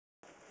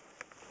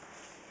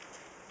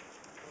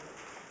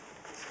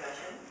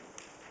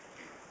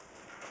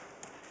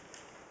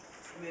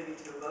Moving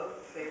to a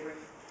vote, favoring,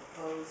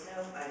 opposed,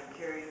 No. item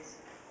carries.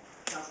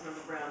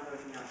 Councilmember Brown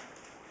voting no.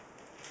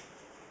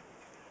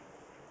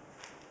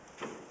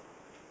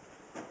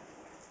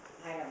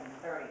 Item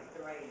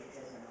 33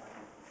 is an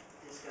order.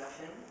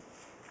 Discussion,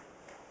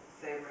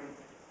 favoring,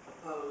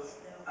 opposed,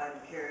 No.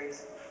 item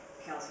carries.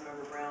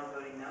 Councilmember Brown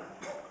voting no.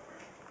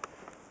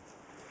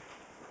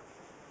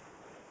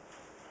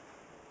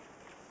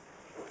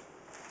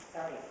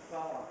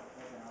 34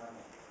 is an order.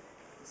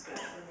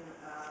 Discussion,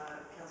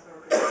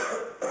 Councilmember Chris.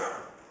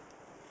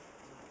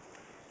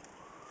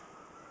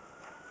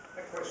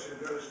 My question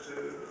goes to,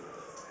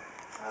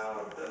 how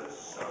does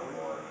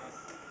someone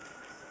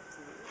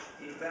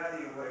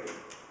evaluate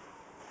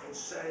and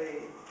say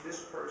this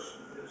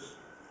person is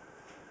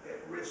at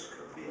risk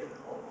of being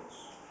homeless?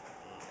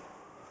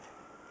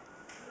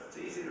 It's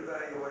easy to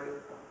evaluate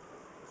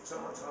if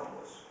someone's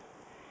homeless.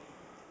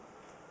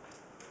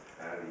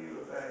 How do you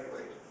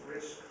evaluate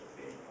risk of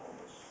being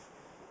homeless?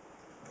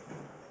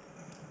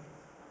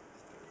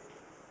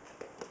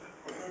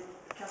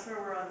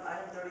 Councilmember, we're on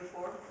item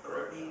 34.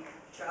 Correct. The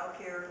child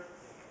care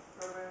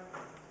program.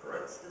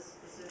 Correct. What's the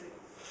specific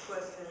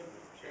question?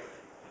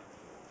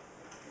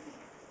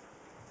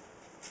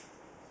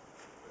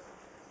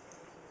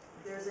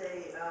 There's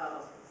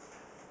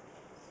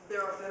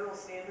there are federal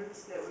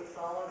standards that we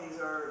follow. These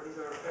are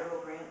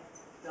federal grant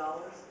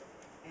dollars,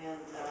 and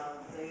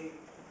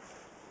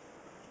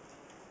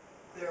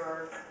there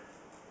are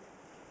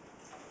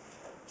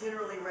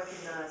generally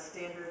recognized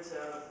standards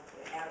of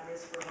at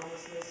risk for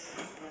homelessness,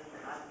 and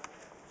I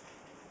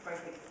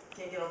frankly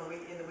can't get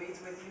in the weeds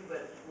with you,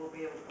 but we'll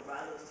be able to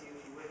provide those to you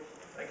if you wish.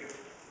 Thank you.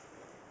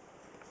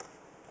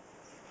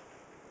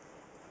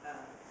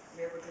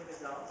 Mayor Pro Tem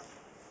Gonzalez.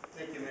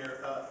 Thank you, Mayor.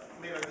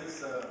 Mayor,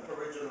 this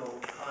original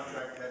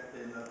contract had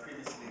been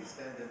previously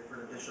extended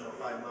for an additional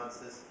 5 months.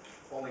 This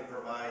only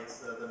provides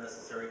the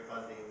necessary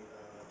funding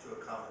to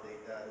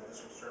accommodate that, and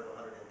this will serve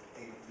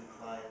 182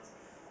 clients.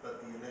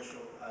 But the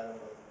initial item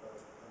of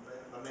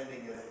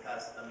amending it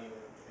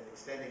and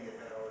extending it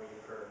had already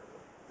occurred.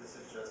 This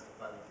is just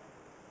funding.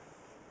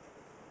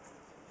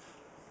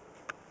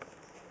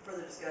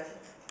 Further discussion?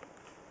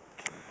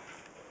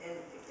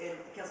 And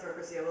Councilmember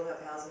Christie, I will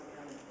have housing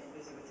come and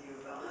visit with you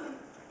about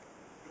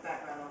the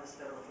background on this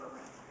federal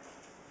program.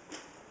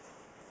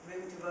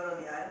 Moving to vote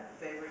on the item,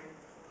 favoring,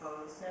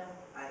 opposed, No.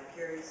 item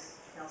carries.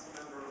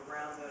 Councilmember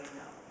Brown voting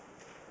no.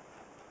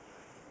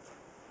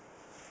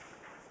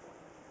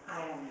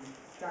 Item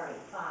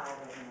 35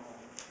 is an order.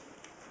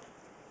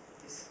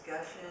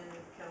 Discussion,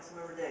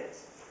 Councilmember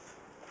Davis.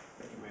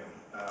 Thank you, ma'am.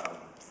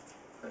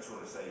 I just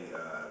want to say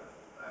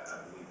I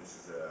believe this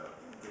is a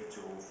good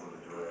tool from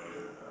the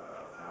Director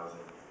of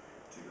Housing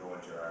to go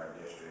into our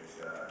districts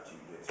to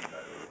get some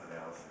type of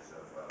analysis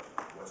of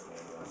what's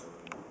going on, so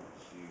we can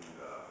do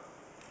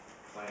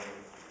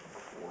planning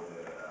for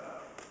the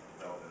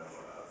development of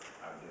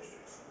our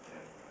districts.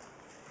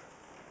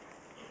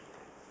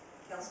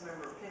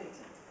 Councilmember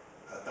Pennington.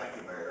 Thank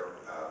you, Mayor.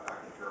 I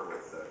concur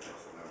with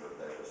Councilmember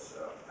Davis.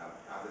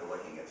 I've been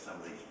looking at some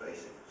of these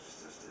basic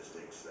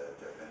statistics that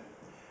have been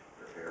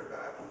prepared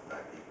by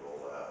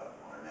people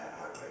on an ad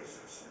hoc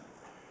basis. And,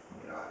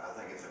 you know, I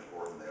think it's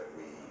important that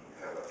we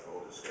have a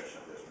full discussion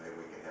of this. Maybe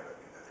we can have a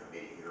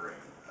committee hearing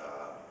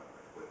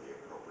with the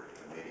appropriate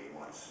committee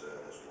once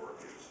this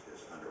work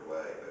is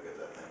underway,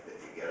 because I think that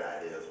you get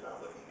ideas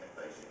about looking at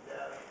basic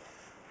data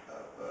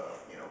of,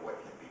 you know,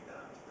 what can be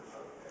done to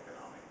promote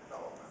economic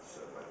development.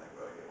 So I think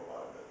we ought to give a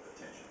lot of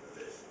attention to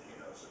this. You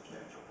know, a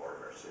substantial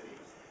part of our city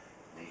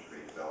needs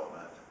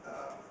redevelopment.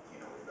 You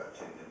know, we've got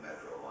 2 new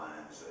metro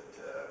lines that,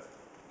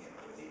 you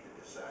know, we need to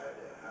decide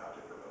how to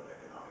promote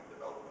economic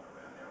development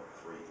around there.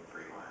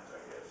 Three lines,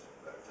 I guess.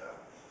 But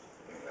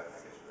anyway, I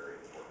think it's a very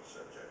important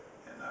subject.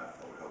 And I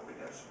would hope we'd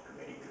have some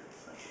committee hearings.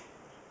 Thank you.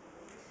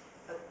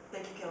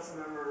 Thank you,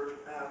 Councilmember.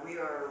 We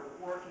are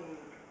working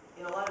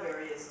in a lot of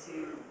areas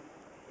to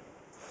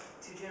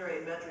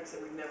generate metrics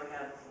that we've never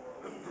had before.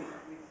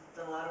 We've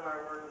done a lot of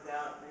our work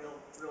without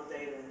real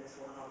data, and this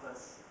will help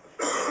us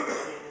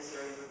in this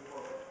area move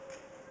forward.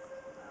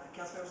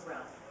 Councilmember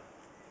Brown.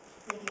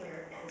 Thank you,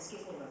 Mayor. And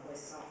excuse me, my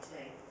voice is off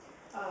today.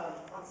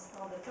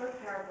 On the third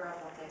paragraph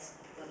of the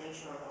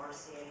explanation of the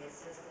RCA, it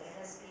says the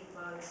NSP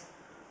funds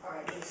are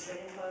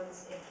administrative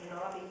funds and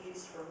cannot be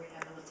used for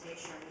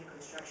rehabilitation or new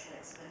construction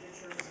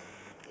expenditures.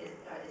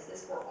 Is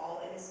this for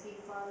all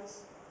NSP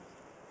funds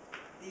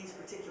These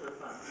particular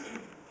funds.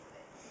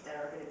 that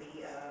are going to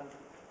be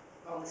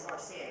on this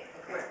RCA?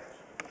 Okay. Correct.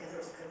 Because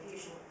there's a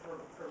confusion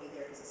for me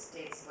there, because it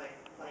states like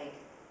blank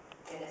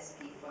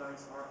NSP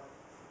funds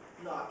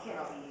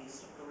cannot be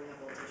used for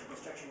rehabilitation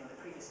construction. In the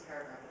previous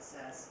paragraph it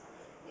says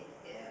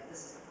this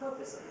is the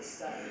purpose of the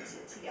study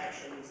to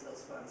actually use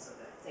those funds. So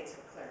thanks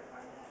for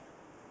clarifying that.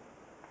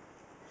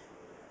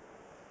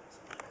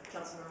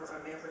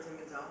 Councilmember Mayor Pro Tem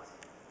Gonzalez.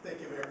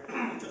 Thank you, Mayor.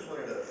 Just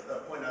wanted to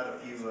point out a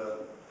few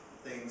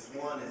things.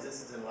 One is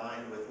this is in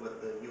line with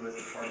what the U.S.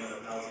 Department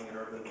of Housing and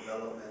Urban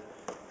Development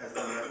has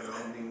been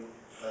recommending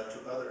to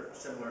other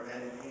similar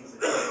entities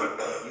that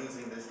are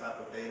using this type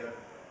of data.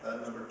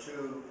 Number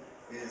 2,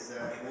 is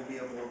that we'll be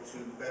able to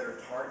better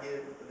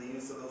target the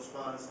use of those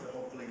funds to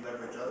hopefully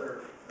leverage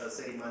other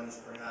city monies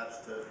perhaps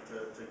to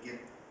get,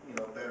 you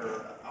know,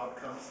 better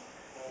outcomes.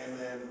 And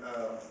then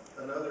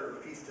another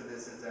piece to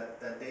this is that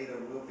that data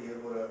will be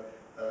able to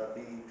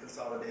be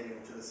consolidated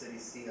into the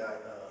city's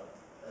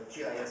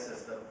GIS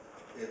system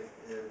if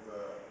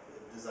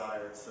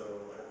desired. So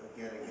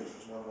again, it gives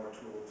us one more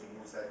tool to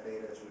use that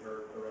data, as we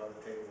heard around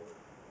the table,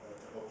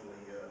 to hopefully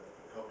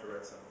help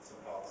direct some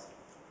policy.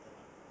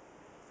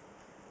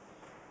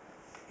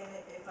 And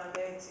if I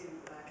may, to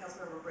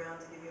Councilmember Brown,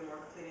 to give you a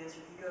more complete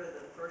answer, if you go to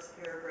the first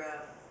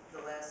paragraph,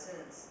 the last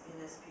sentence,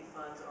 NSP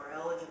funds are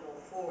eligible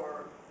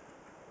for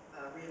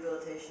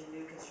rehabilitation,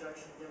 new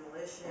construction,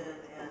 demolition,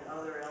 and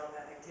other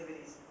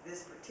activities.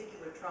 This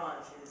particular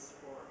tranche is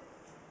for.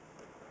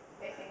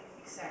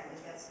 Exactly,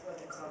 that's what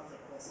the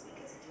conflict was,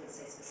 because it didn't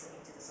say specific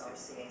to this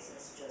RCA, so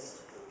it's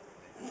just,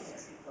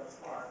 NSP funds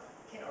are,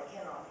 can or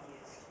cannot be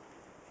used.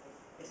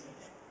 Isn't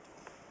it?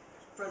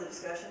 Further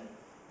discussion?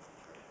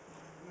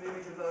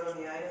 Moving to vote on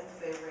the item,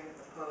 favoring,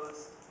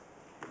 opposed,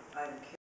 item carries.